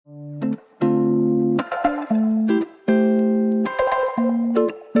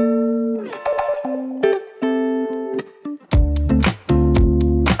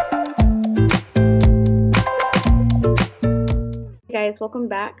welcome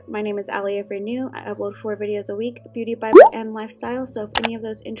back. My name is Allie. If you're new, I upload 4 videos a week, beauty, Bible, and lifestyle. So if any of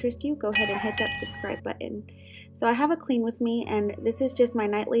those interest you, go ahead and hit that subscribe button. So I have a clean with me, and this is just my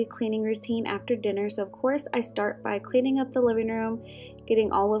nightly cleaning routine after dinner. So of course I start by cleaning up the living room,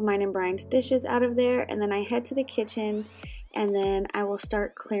 getting all of mine and Brian's dishes out of there, and then I head to the kitchen, and then I will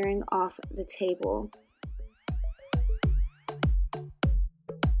start clearing off the table.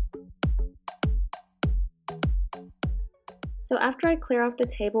 So after I clear off the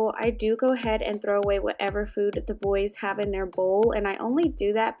table, I do go ahead and throw away whatever food the boys have in their bowl, and I only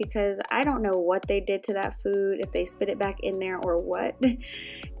do that because I don't know what they did to that food, if they spit it back in there or what.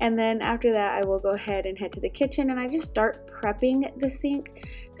 And then after that, I will go ahead and head to the kitchen, and I just start prepping the sink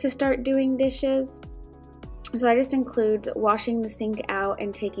to start doing dishes. So I just include washing the sink out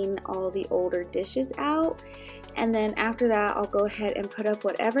and taking all the older dishes out. And then after that, I'll go ahead and put up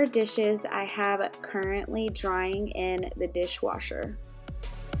whatever dishes I have currently drying in the dishwasher.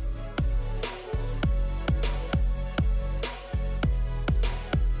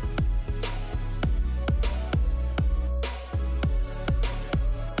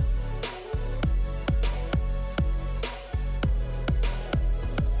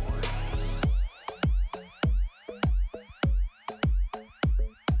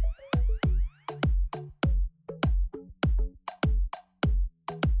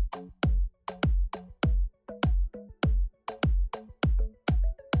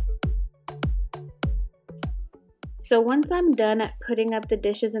 So once I'm done putting up the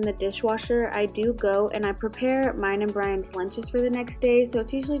dishes in the dishwasher, I do go and I prepare mine and Brian's lunches for the next day. So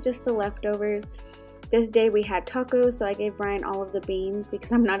it's usually just the leftovers. This day we had tacos, so I gave Brian all of the beans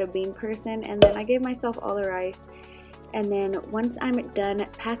because I'm not a bean person, and then I gave myself all the rice. And then once I'm done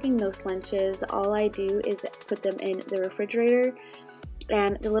packing those lunches, all I do is put them in the refrigerator.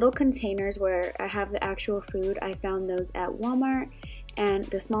 And the little containers where I have the actual food, I found those at Walmart. And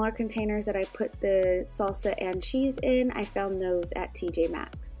the smaller containers that I put the salsa and cheese in, I found those at TJ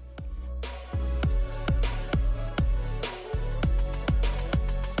Maxx.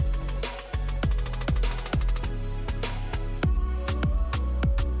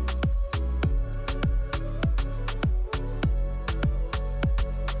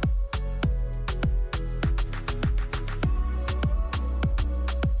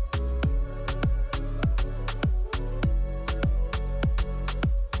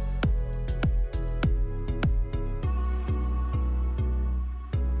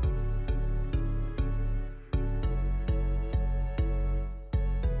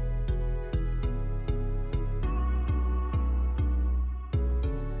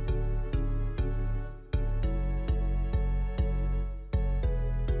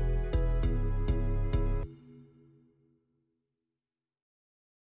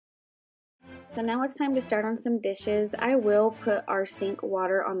 So now it's time to start on some dishes. I will put our sink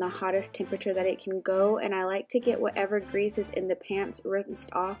water on the hottest temperature that it can go, and I like to get whatever grease is in the pans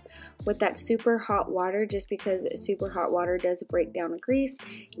rinsed off with that super hot water, just because super hot water does break down grease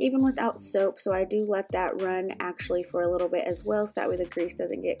even without soap. So I do let that run actually for a little bit as well, so that way the grease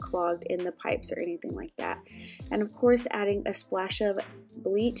doesn't get clogged in the pipes or anything like that. And of course adding a splash of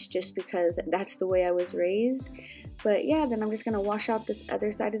bleach, just because that's the way I was raised. But yeah, then I'm just going to wash out this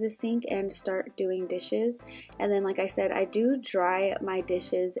other side of the sink and start doing dishes. And then like I said, I do dry my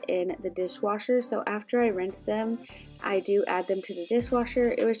dishes in the dishwasher. So after I rinse them, I do add them to the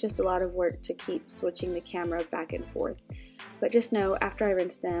dishwasher. It was just a lot of work to keep switching the camera back and forth. But just know, after I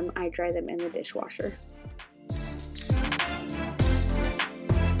rinse them, I dry them in the dishwasher.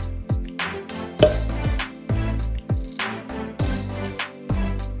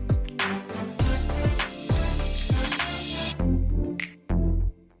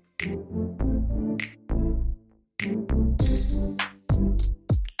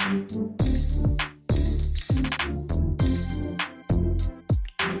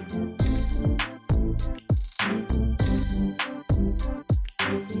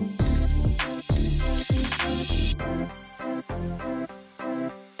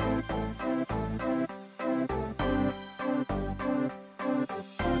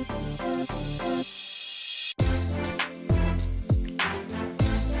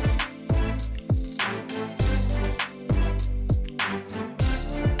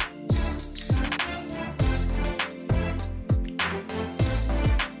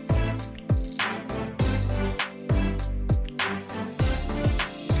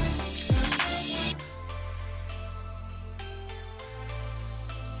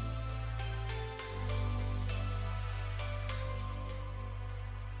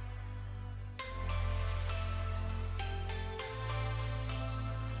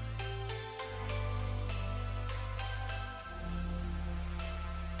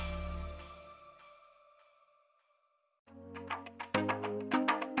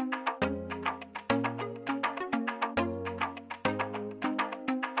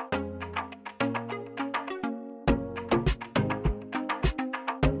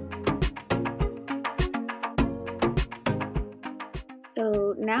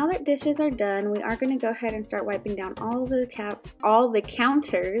 So now that dishes are done, we are going to go ahead and start wiping down all the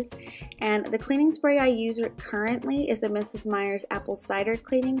counters. And the cleaning spray I use currently is the Mrs. Meyer's apple cider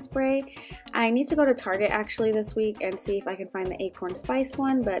cleaning spray. I need to go to Target actually this week and see if I can find the acorn spice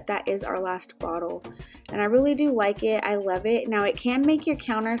one, but that is our last bottle. And I really do like it. I love it. Now it can make your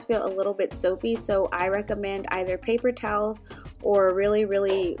counters feel a little bit soapy, so I recommend either paper towels or a really,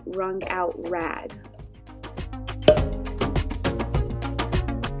 really wrung out rag.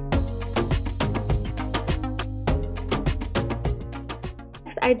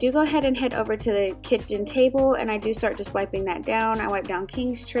 I do go ahead and head over to the kitchen table, and I do start just wiping that down. I wipe down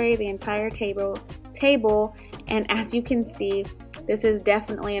King's tray, the entire table, and as you can see, this is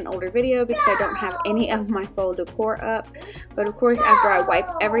definitely an older video because I don't have any of my faux decor up. But of course, after I wipe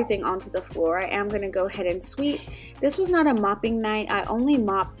everything onto the floor, I am going to go ahead and sweep. This was not a mopping night. I only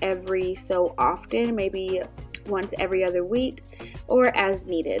mop every so often, maybe once every other week or as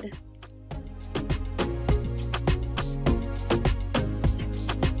needed.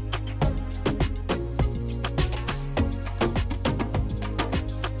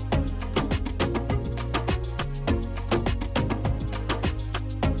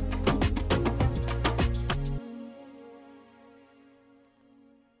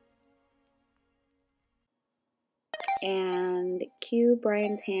 And cue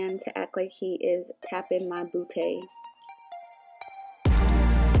Brian's hand to act like he is tapping my booty.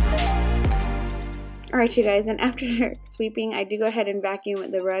 Alright you guys, and after sweeping, I do go ahead and vacuum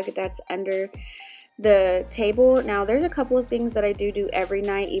the rug that's under the table. Now there's a couple of things that I do every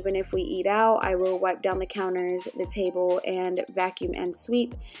night. Even if we eat out, I will wipe down the counters, the table, and vacuum and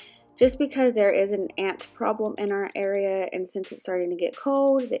sweep. Just because there is an ant problem in our area, and since it's starting to get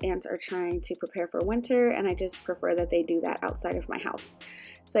cold, the ants are trying to prepare for winter, and I just prefer that they do that outside of my house.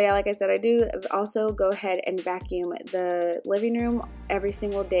 So yeah, like I said, I do also go ahead and vacuum the living room every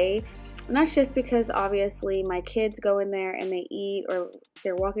single day. And that's just because obviously my kids go in there and they eat, or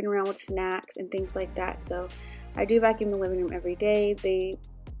they're walking around with snacks and things like that. So I do vacuum the living room every day. They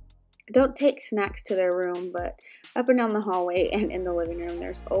don't take snacks to their room, but up and down the hallway and in the living room,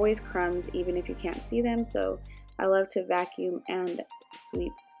 there's always crumbs even if you can't see them. So I love to vacuum and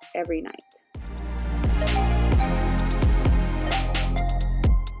sweep every night.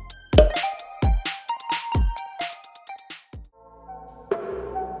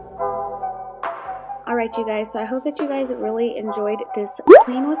 Alright you guys, so I hope that you guys really enjoyed this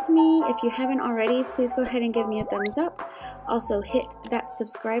clean with me. If you haven't already, please go ahead and give me a thumbs up. Also hit that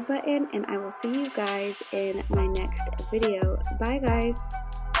subscribe button, and I will see you guys in my next video. Bye guys.